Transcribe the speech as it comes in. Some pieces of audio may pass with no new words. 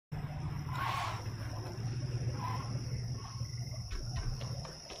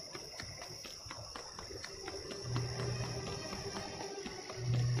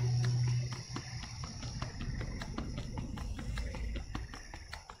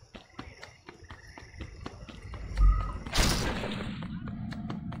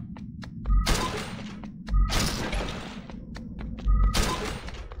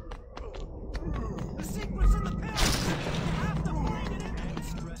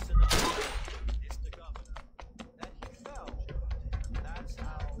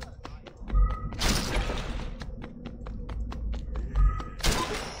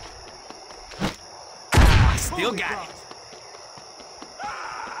Still got it.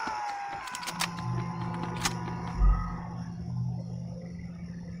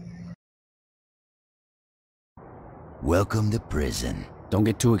 Welcome to prison. Don't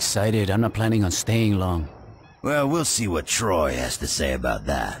get too excited. I'm not planning on staying long. Well, we'll see what Troy has to say about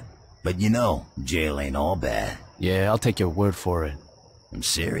that. But you know, jail ain't all bad. Yeah, I'll take your word for it. I'm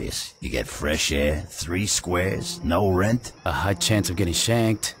serious. You get fresh air, 3 squares, no rent. A high chance of getting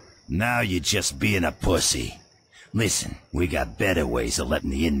shanked. Now you're just being a pussy. Listen, we got better ways of letting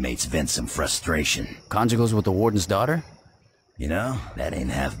the inmates vent some frustration. Conjugals with the warden's daughter? You know, that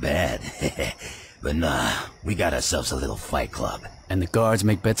ain't half bad. But nah, we got ourselves a little fight club. And the guards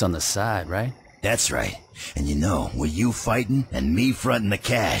make bets on the side, right? That's right. And you know, with you fighting and me fronting the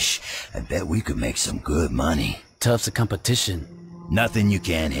cash, I bet we could make some good money. Tough's a competition. Nothing you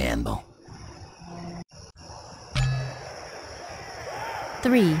can't handle.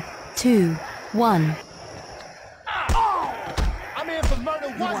 3, 2, 1. I'm in for murder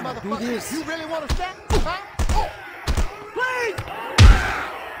one, motherfucker. You really want to stop? Huh? Please!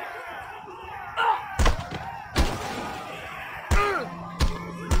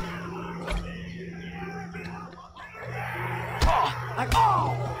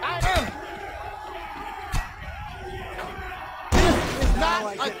 It's not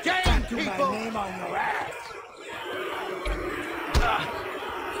a game, people! Name on your ass.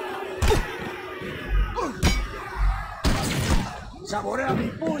 Saborea mi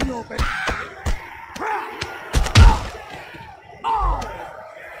puño, pero...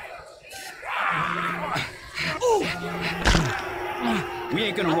 We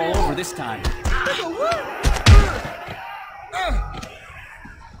ain't gonna roll over this time.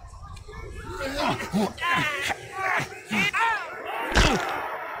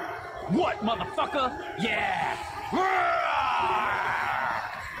 What, motherfucker? Yeah!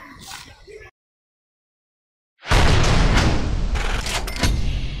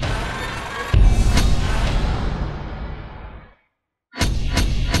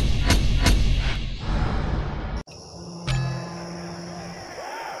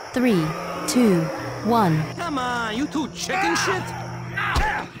 3, 2, 1. Come on, you two chicken shit!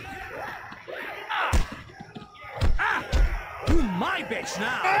 You my bitch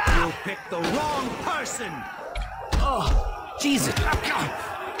now! You picked the wrong person! Oh, Jesus! Too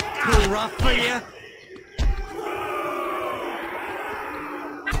rough for you?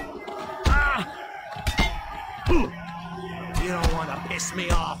 You don't want to piss me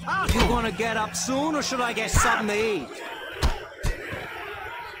off, huh? You gonna get up soon, or should I get something to eat?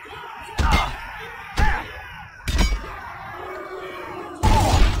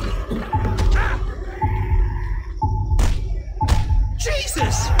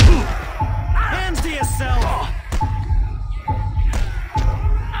 Jesus! Hands to yourself!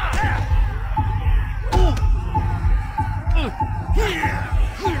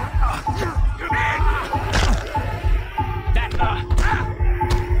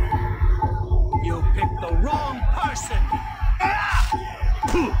 You picked the wrong person!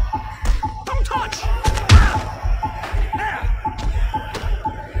 Don't touch!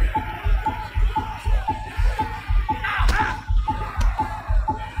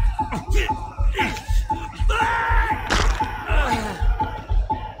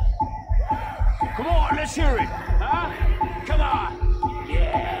 Come on, let's hear it, huh? Come on!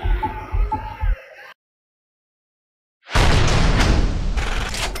 Yeah!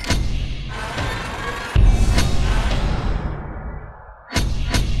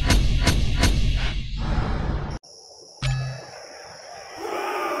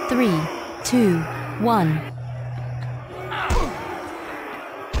 Three, 2, 1.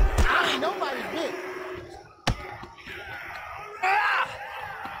 Nobody's big.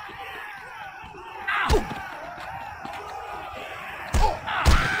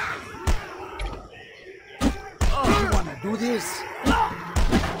 You wanna do this?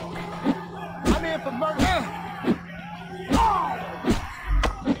 I'm in for murder.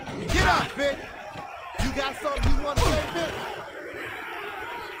 Get up, bitch. You got something you want to say, bitch?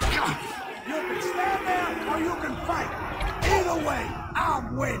 You can stand there or you can fight. Either way,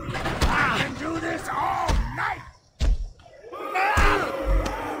 I'm winning. I can do this all night.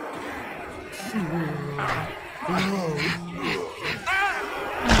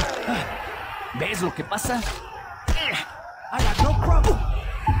 ¿Ves lo que pasa? I got no problem.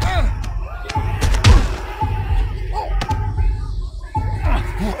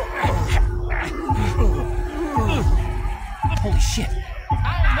 Holy shit! I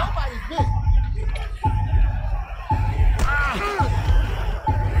ain't nobody's bitch.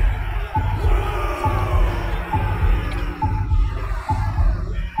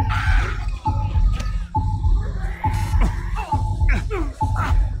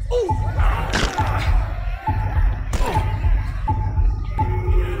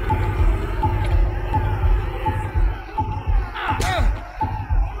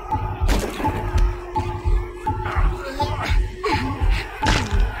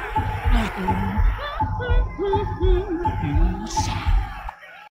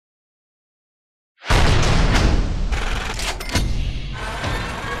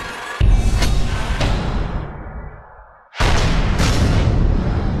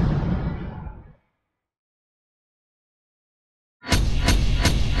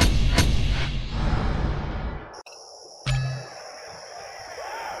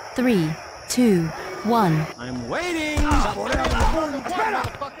 3, 2, 1. I'm waiting. Motherfucker.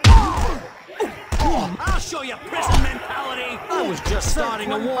 I'll show you prison mentality. I was just starting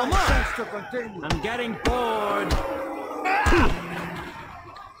to warm up. Cents to continue. I'm getting bored.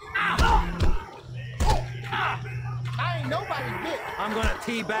 I ain't nobody's bitch. I'm gonna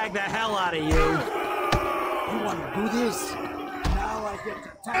teabag the hell out of you. You want to do this? Now I get to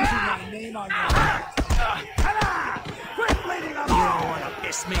tattoo my name on your ass. Come on! Quit bleeding on You me! don't want to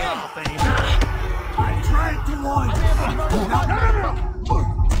piss me off anymore. I tried to warn you.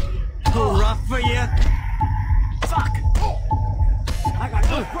 Too rough for you? Fuck! I got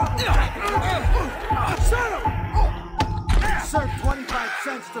no problem. Settle! Sir, 25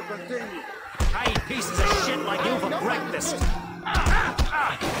 cents to continue. I eat pieces of shit like you for breakfast.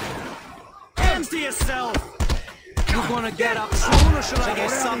 Hands to yourself! You gonna get up soon or should I get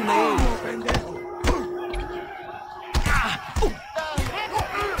something to eat?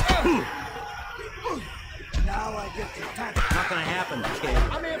 Now I get to tattoo. Not gonna happen, kid.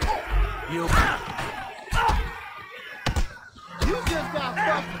 I mean, You. you just got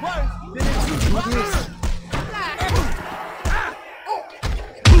fucked worse than if you dropped it.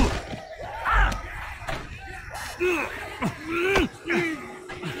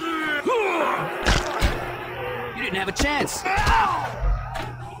 You didn't have a chance.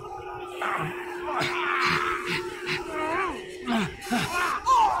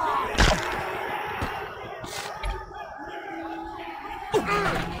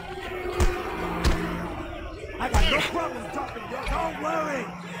 I got no problem talking to you. Don't worry.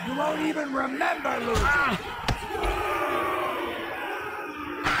 You won't even remember losing.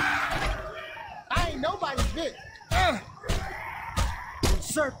 I ain't nobody's bitch.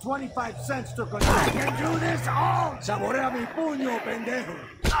 Sir, 25 cents to continue. I can do this all. Saborea mi puño, pendejo.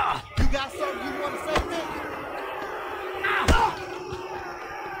 You got something you want to say, bitch?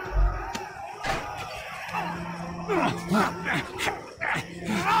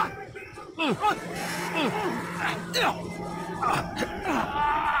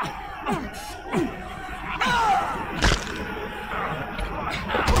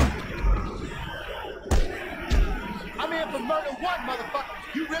 I'm in for murder one,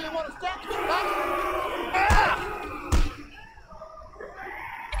 motherfucker. You really want to step?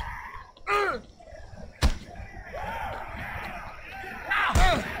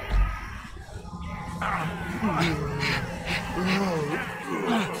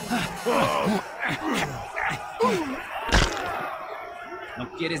 No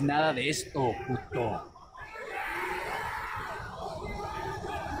quieres nada de esto, puto.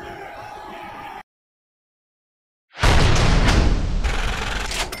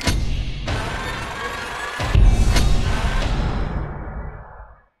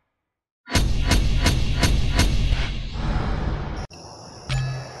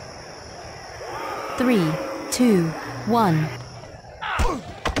 Three, 2, 1.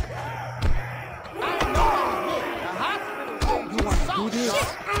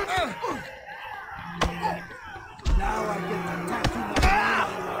 Now I get to tattoo my name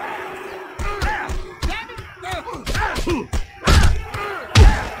on your ass.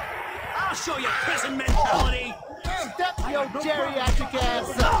 I'll show you prison mentality. Step your geriatric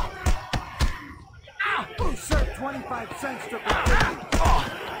ass up. Sir, 25 cents to continue.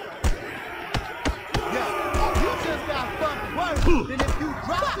 Yo, you just got fucked worse than if you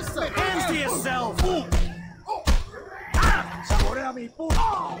dropped the sucker. Hands to yourself. Saborea mi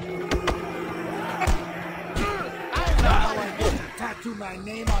puño. I ain't Now I nobody's get bitch. to tattoo my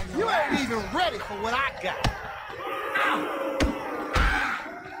name on You your ain't ass. even ready for what I got.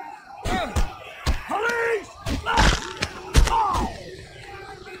 Police!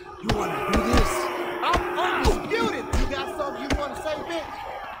 You want to do this? I'm undisputed. You got something you want to say, bitch?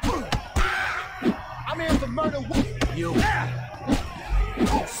 I'm in for murder one. You.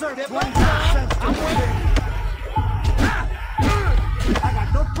 Sir, Step 25 outside. cents to I'm continue. waiting. I got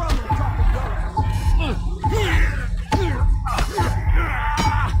no problem talking to you.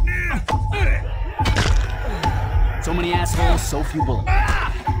 So many assholes, so few bullets.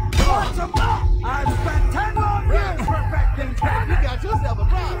 What's up? I've spent 10 long years perfecting You that. got yourself a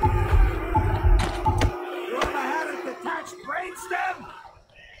problem. You ever had a detached brainstem?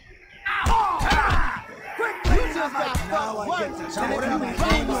 Quickly! You just got Now fucked I worse get to than if saborea you my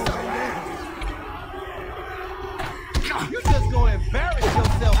dropped name the on sucker. your ass. You just gonna embarrass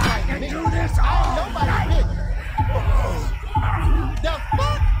yourself like me. do this I all ain't nobody's bitch. The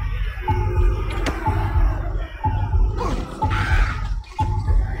fuck?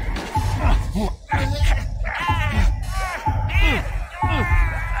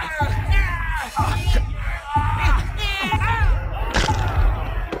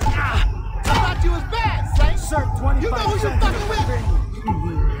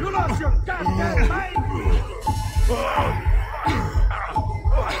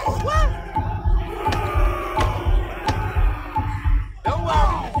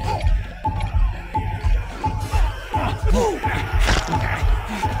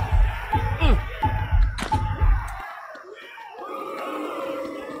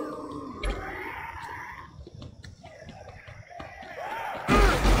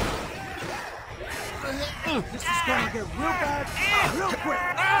 This is gonna get real bad, real quick.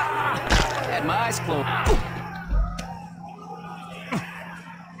 I had my eyes closed.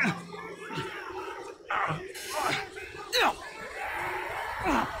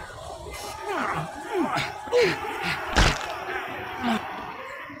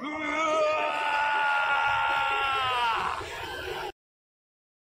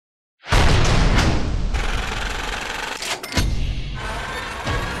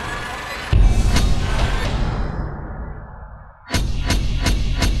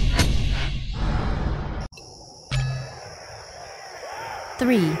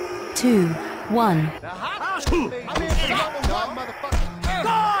 Three, two, one. I'm here for one motherfucker.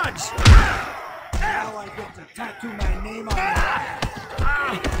 Dodge! Now I get to tattoo my name on your ass.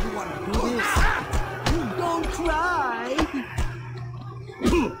 You wanna do this? Don't try!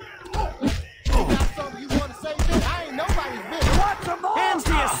 You got something you wanna say, bitch? I ain't nobody's bitch. What's the more? Hands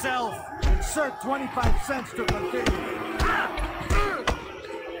to yourself! Insert 25 cents to continue.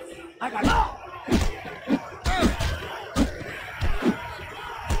 I got no.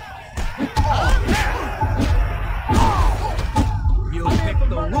 You picked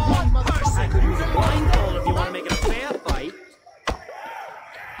the wrong person! Use a blindfold if you want to make it a fair fight.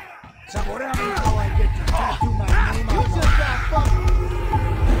 Saboreame how I get to tattoo my name You on just your got fucked.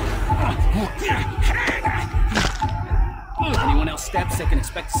 Anyone else step sick can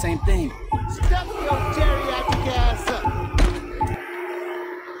expect the same thing. Step your geriatric ass up.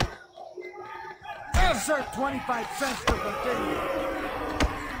 Insert 25 cents to continue.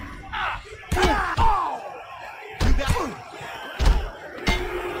 You got.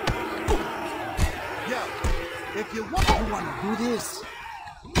 Yo, if you want. You wanna do this?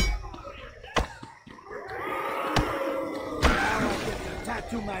 Now I get to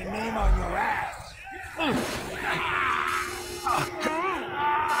tattoo my name on your ass.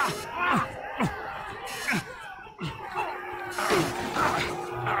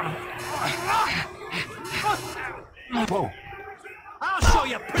 Whoa. I'll show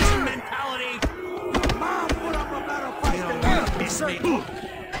you prison mentality! Mom, put up a better fight You than don't me. miss me.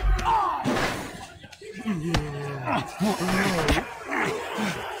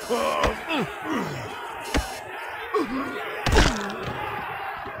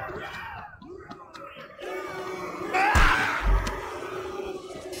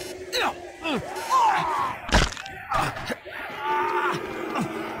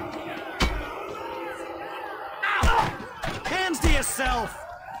 Hands to yourself!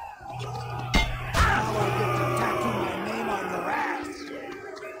 Now I get to tattoo my name on your ass.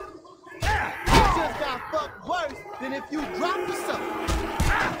 You just got fucked worse than if you dropped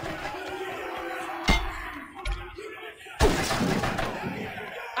yourself.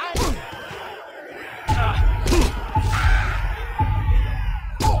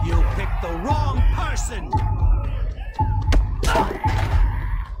 You picked the wrong person!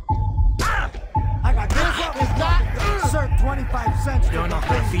 I got this. Is that? Insert 25 cents to You're not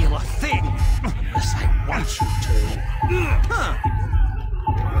gonna continue. feel a thing unless I want you to. Huh.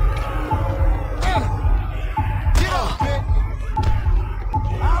 Get up, bitch.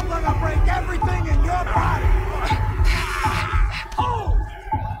 I'm gonna break everything in your body. Oh!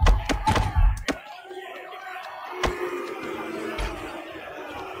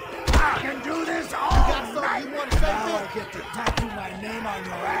 I can do this all You got something night. you wanna say, Now I bitch? get to tattoo my name on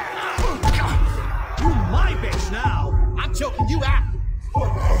your ass. You my bitch now! I'm choking you out.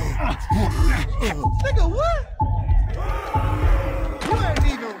 Nigga, what? You ain't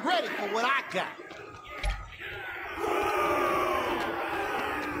even ready for what I got.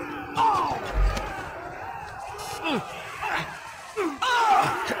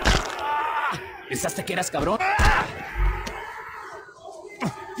 ¿Pensaste que eras cabrón?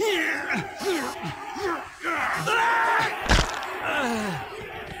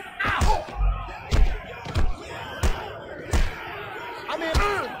 I'm in.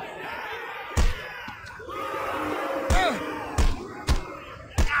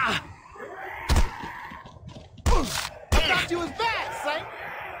 I thought you was bad, Saint.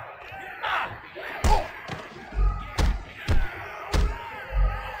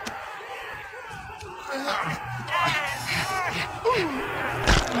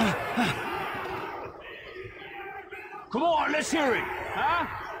 Come on, let's hear it! Huh?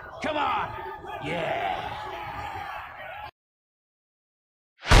 Come on! Yeah!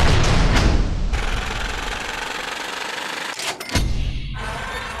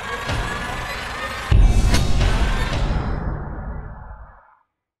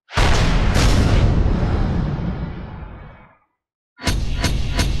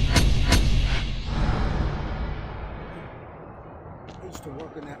 used to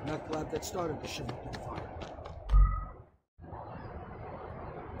work in that meth lab that started the Schindler Fire.